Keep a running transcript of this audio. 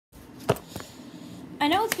I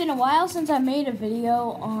know it's been a while since I made a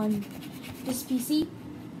video on this PC.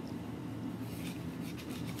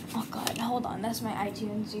 Oh god, hold on, that's my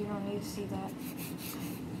iTunes, you don't need to see that.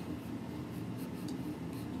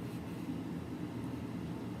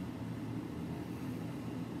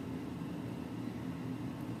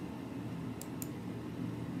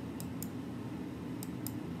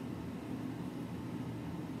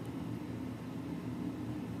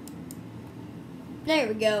 There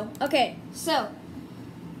we go. Okay, so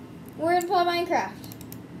we're gonna play Minecraft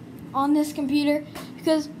on this computer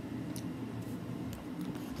because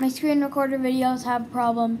my screen recorder videos have a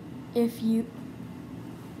problem if you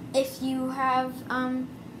have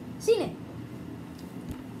seen it.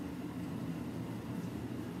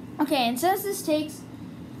 Okay, and since this takes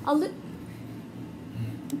a little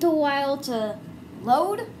while to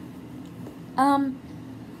load, I'm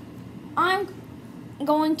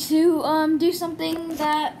going to do something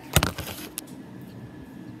that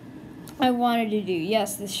I wanted to do.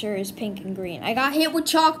 Yes, this shirt is pink and green. I got hit with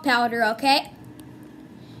chalk powder, okay?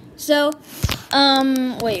 So,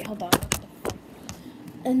 wait, hold on.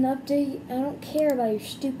 An update? I don't care about your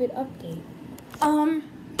stupid update.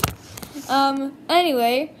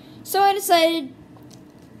 Anyway, so I decided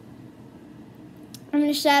I'm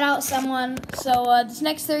gonna shout out someone. So, this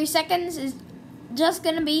next 30 seconds is just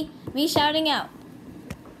gonna be me shouting out.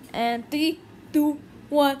 And 3, 2,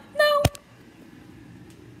 1, now!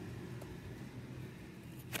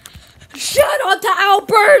 Shout out to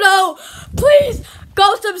Alberto! Please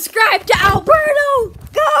go subscribe to Alberto!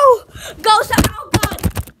 Go! Go to Alberto!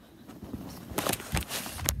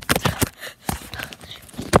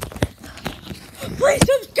 Please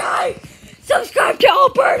subscribe! Subscribe to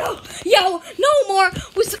Alberto! Yo, no more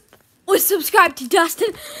we subscribe to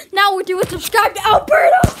Dustin. Now we're doing subscribe to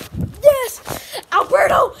Alberto! Yes!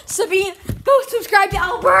 Alberto! Sabine, go subscribe to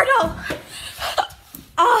Alberto!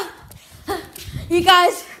 You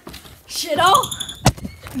guys should all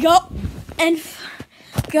go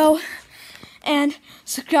and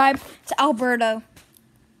subscribe to Alberto.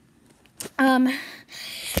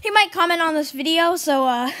 He might comment on this video,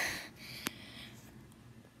 so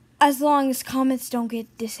as long as comments don't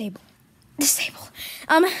get disabled.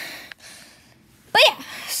 But yeah,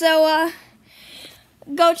 so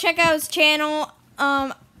go check out his channel.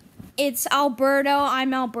 It's Alberto.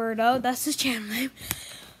 I'm Alberto. That's his channel name.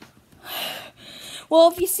 Well,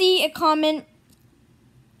 if you see a comment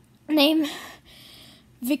named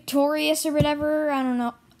Victorious or whatever, I don't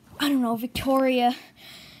know, Victoria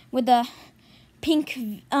with a pink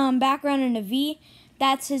background and a V,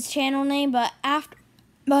 that's his channel name. But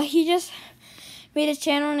he just made his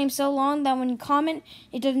channel name so long that when you comment,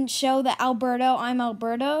 it doesn't show the Alberto. I'm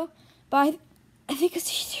Alberto. But I think it's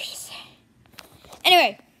easier to say.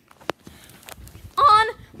 Anyway, on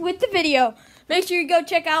with the video. Make sure you go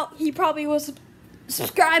check out. He probably will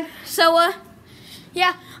subscribe. So,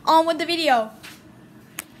 yeah, on with the video.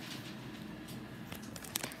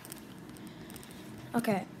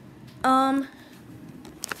 Okay. Okay,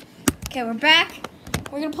 we're back.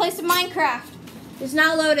 We're gonna play some Minecraft. It's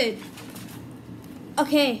now loaded.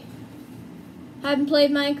 Okay. I haven't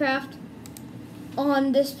played Minecraft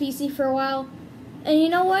on this PC for a while. And you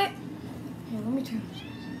know what? Here, let me turn this.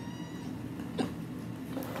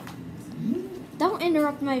 Don't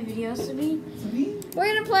interrupt my video, Sabine.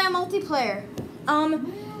 We're gonna play a multiplayer. I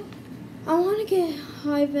want to get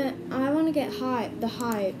Hive. I want to get the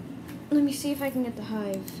Hive. Let me see if I can get the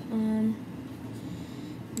Hive.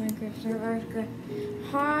 Minecraft server.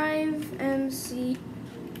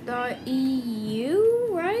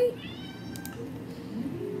 HiveMC.eu, right?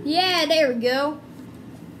 Yeah, there we go.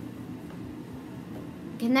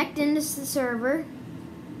 Connect into the server.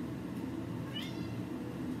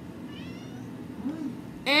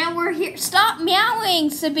 And we're here. Stop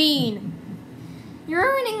meowing, Sabine. You're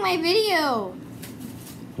ruining my video.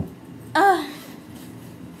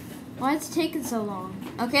 Why is it taking so long?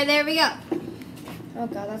 Okay, there we go. Oh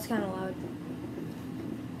god, that's kind of loud.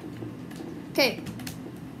 Okay.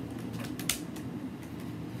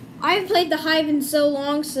 I haven't played the Hive in so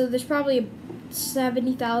long, so there's probably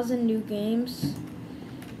 70,000 new games.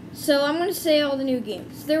 So I'm gonna say all the new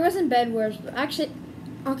games. There wasn't Bed Wars, but actually,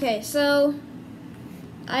 okay. So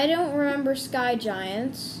I don't remember Sky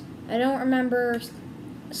Giants. I don't remember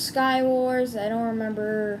Sky Wars. I don't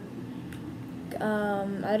remember.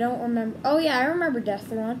 Oh yeah, I remember Death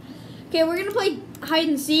Throne. Okay, we're gonna play hide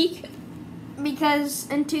and seek because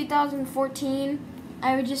in 2014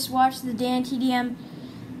 I would just watch the Dan TDM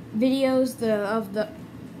videos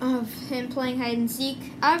of him playing hide and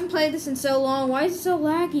seek. I haven't played this in so long. Why is it so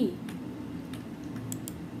laggy?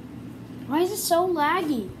 Why is it so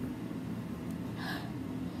laggy?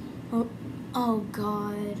 Oh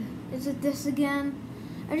God. Is it this again?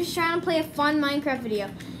 I'm just trying to play a fun Minecraft video.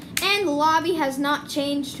 And the lobby has not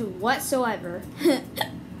changed whatsoever.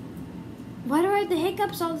 Why do I have the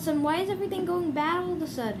hiccups all of a sudden? Why is everything going bad all of a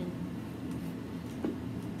sudden?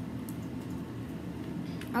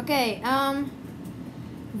 Okay,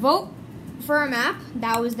 vote for a map.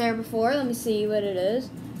 That was there before. Let me see what it is.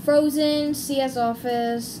 Frozen, CS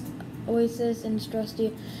Office, Oasis,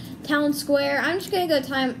 Industrial, Town Square. I'm just gonna go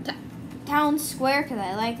Town Square because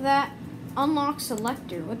I like that. Unlock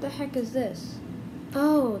selector. What the heck is this?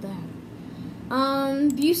 Oh, that.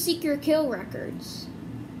 View seeker kill records.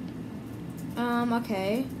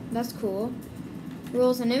 Okay, that's cool.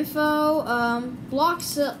 Rules and info.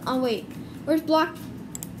 Blocks. Oh wait, where's block?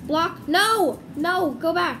 No,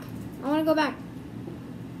 go back. I want to go back.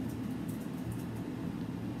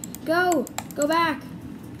 Go back.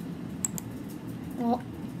 Oh,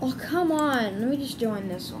 come on. Let me just join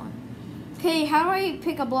this one. Okay, how do I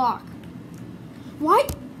pick a block?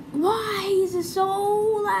 What? Why is it so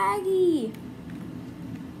laggy?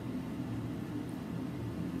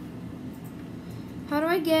 How do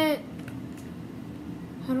I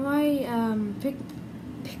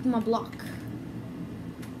pick my block?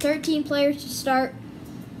 13 players to start.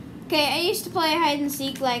 Okay, I used to play hide and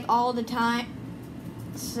seek like all the time.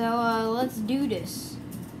 So let's do this.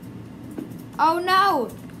 Oh no!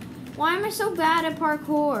 Why am I so bad at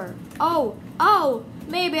parkour? Oh,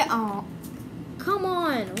 maybe, oh. Come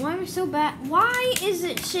on, why am I so bad? Why is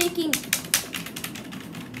it shaking?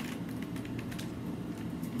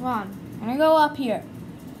 Come on, I'm gonna go up here.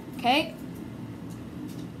 Okay?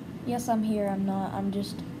 Yes, I'm here, I'm not, I'm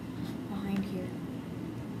just behind here.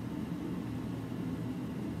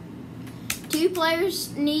 2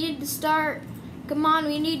 players needed to start. Come on,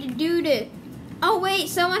 we need to do this. Oh wait,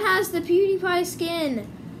 someone has the PewDiePie skin.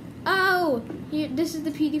 Oh, here, this is the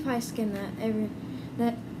PewDiePie skin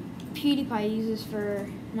that PewDiePie uses for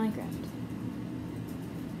Minecraft.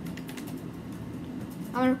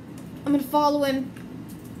 I'm gonna follow him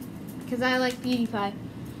because I like PewDiePie.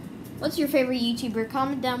 What's your favorite YouTuber?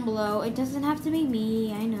 Comment down below. It doesn't have to be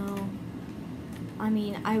me. I know. I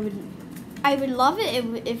mean, I would love it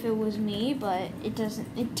if it was me, but it doesn't.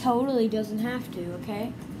 It totally doesn't have to.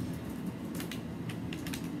 Okay.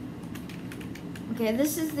 Okay,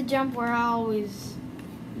 this is the jump where I always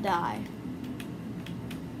die.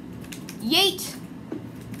 Yeet!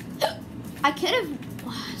 I could have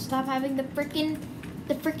stop having the frickin'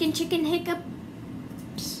 chicken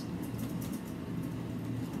hiccups.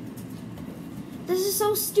 This is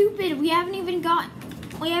so stupid. We haven't even gotten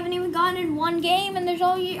in one game, and there's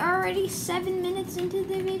already 7 minutes into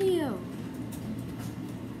the video.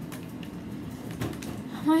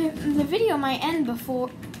 The video might end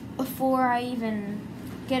before I even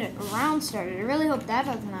get it around started. I really hope that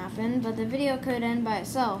doesn't happen, but the video could end by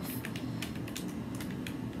itself.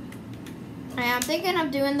 I'm thinking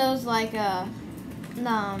of doing those like you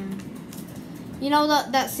know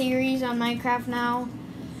that series on Minecraft now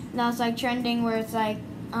that's like trending where it's like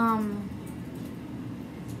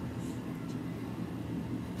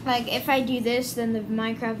if I do this then the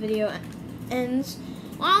Minecraft video ends.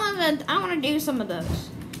 Well, I want to do some of those.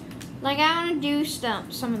 Like I want to do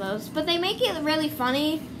some of those, but they make it really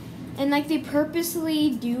funny and like they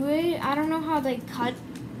purposely do it. I don't know how they cut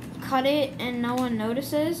it and no one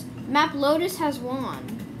notices. Map Lotus has won.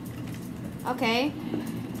 Okay.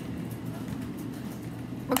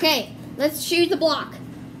 Okay, let's choose the block.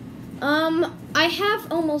 I have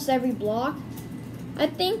almost every block. I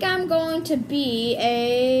think I'm going to be a...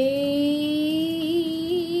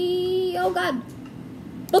 Oh God.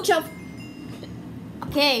 Bookshelf.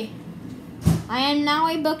 Okay. I am now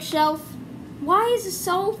a bookshelf. Why is it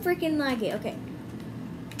so freaking laggy? Okay.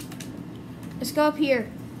 Let's go up here.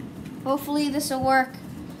 Hopefully this will work.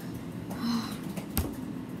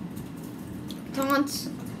 Taunt.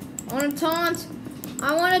 I want to taunt.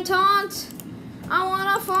 I want to taunt. I want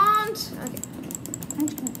to faunt. Okay.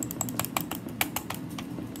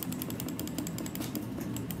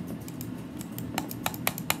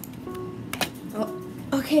 Oh,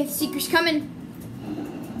 okay, the seeker's coming.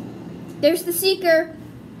 There's the seeker.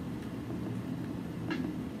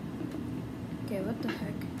 Okay, what the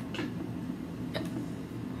heck?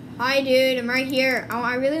 Hi, dude. I'm right here. Oh,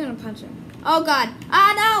 I really want to punch him. Oh, God.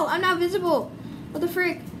 Ah, no. I'm not visible. What the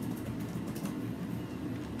frick?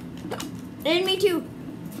 And me too.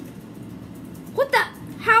 What the?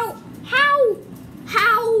 How?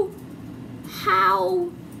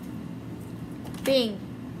 Bing.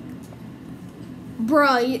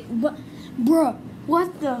 Bruh,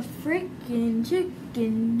 what the frickin'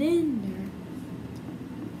 chicken dinner?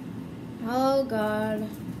 Oh God.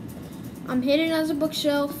 I'm hidden as a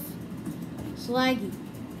bookshelf. It's laggy.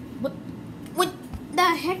 What the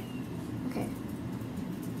heck? Okay.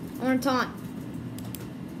 I want to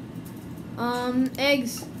taunt.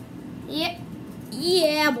 Eggs. Yeah.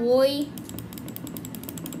 Yeah, boy.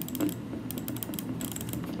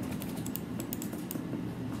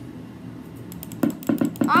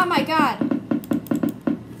 Oh my god.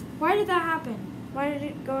 Why did that happen? Why did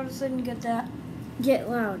it go to sudden get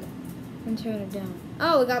loud and turn it down?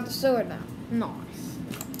 Oh, we got the sword now. Nice.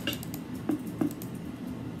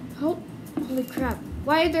 Holy crap.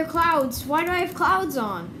 Why are there clouds? Why do I have clouds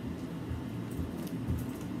on?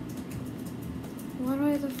 Why do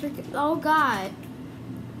I have the freaking... Oh god.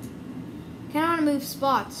 Kind of want to move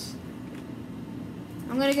spots.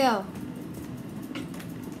 I'm gonna go.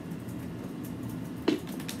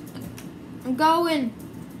 I'm going.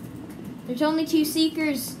 There's only 2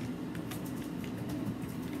 seekers.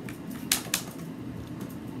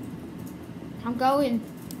 I'm going.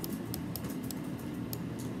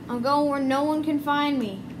 I'm going where no one can find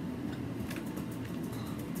me.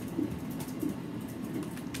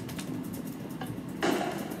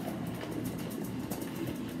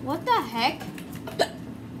 What the heck?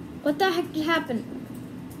 What the heck just happened?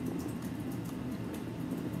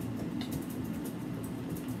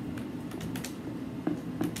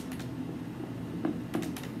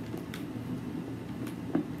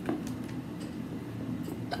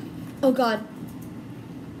 Oh god.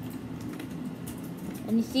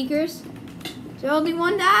 Any seekers? There's only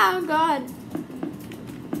one now. Oh god.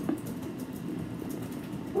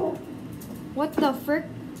 What the frick?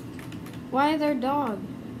 Why are there dogs?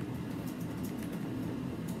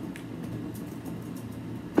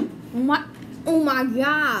 Oh my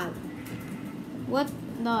god. What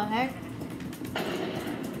the heck?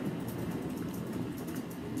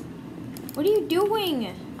 What are you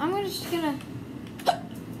doing? I'm just gonna...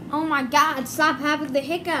 Oh my god, stop having the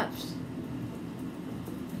hiccups.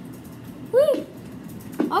 Whee!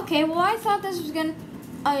 Okay, well I thought this was gonna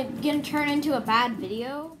turn into a bad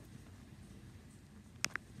video.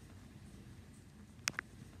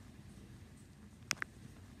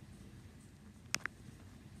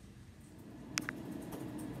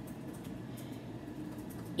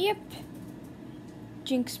 Yep.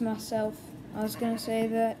 Jinx myself. I was gonna say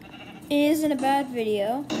that it isn't a bad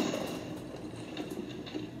video.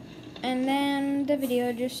 And then the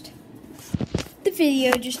video just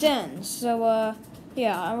ends. So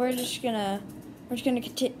yeah, we're just gonna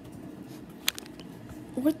continue.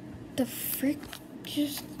 What the frick?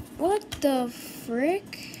 What the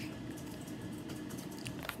frick?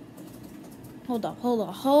 Hold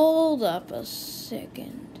up a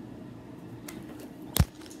second.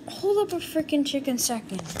 Hold up a freaking chicken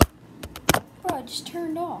second. Bro, I just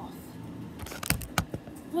turned off.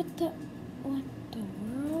 What the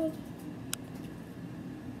world?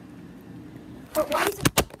 But why is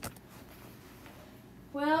it?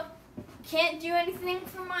 Well, can't do anything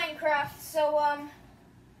for Minecraft, so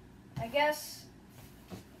I guess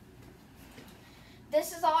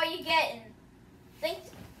this is all you get. And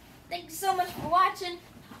thanks so much for watching.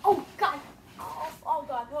 Oh god. Oh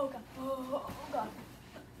god. Oh god. Oh god.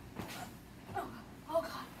 Oh god.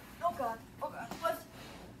 Oh god. Oh god. What?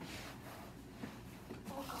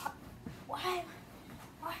 Oh god. Why?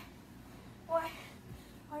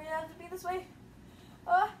 Why did it have to be this way?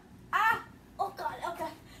 Oh god.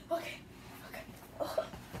 Okay.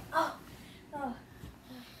 Oh.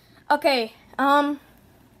 Okay.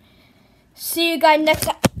 See you guys next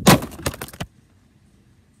time.